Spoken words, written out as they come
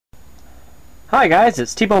Hi guys,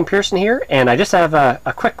 it's T-Bone Pearson here, and I just have a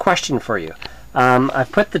quick question for you. I've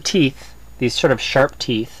put the teeth, these sort of sharp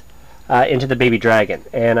teeth, into the baby dragon,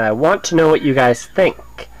 and I want to know what you guys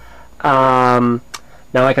think. Now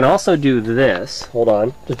I can also do this. Hold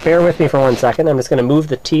on. Just bear with me for 1 second. I'm just going to move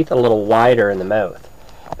the teeth a little wider in the mouth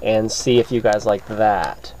and see if you guys like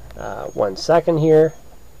that. 1 second here.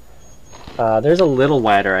 There's a little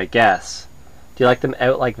wider, I guess. Do you like them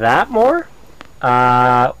out like that more?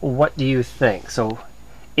 What do you think? So,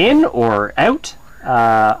 in or out,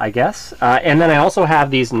 I guess. And then I also have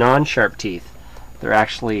these non-sharp teeth. They're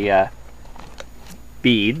actually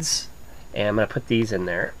beads. And I'm going to put these in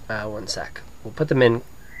there. 1 sec. We'll put them in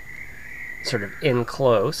sort of in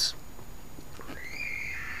close.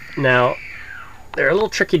 Now, they're a little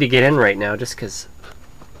tricky to get in right now just because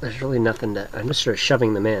there's really nothing to... I'm just sort of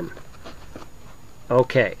shoving them in.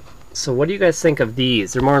 Okay. So what do you guys think of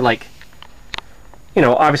these? They're more like, you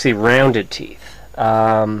know, obviously rounded teeth.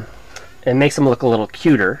 It makes them look a little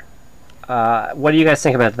cuter. What do you guys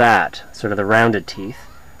think about that? Sort of the rounded teeth.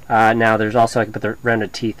 Now there's also, I can put the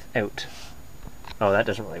rounded teeth out. Oh, that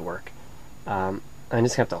doesn't really work. I'm just going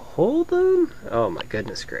to have to hold them? Oh my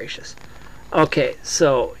goodness gracious. Okay,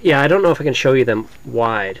 so yeah, I don't know if I can show you them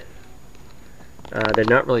wide. They're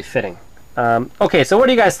not really fitting. Okay, so what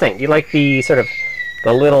do you guys think? Do you like the sort of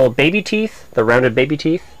the little baby teeth, the rounded baby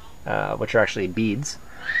teeth, which are actually beads,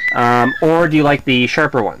 or do you like the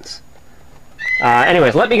sharper ones?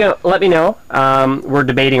 Anyways, let me know. We're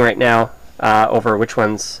debating right now over which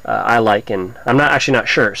ones I like, and I'm actually not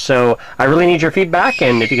sure. So I really need your feedback,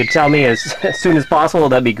 and if you could tell me as soon as possible,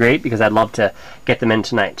 that'd be great because I'd love to get them in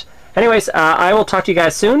tonight. Anyways, I will talk to you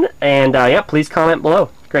guys soon, and yeah, please comment below.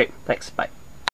 Great, thanks, bye.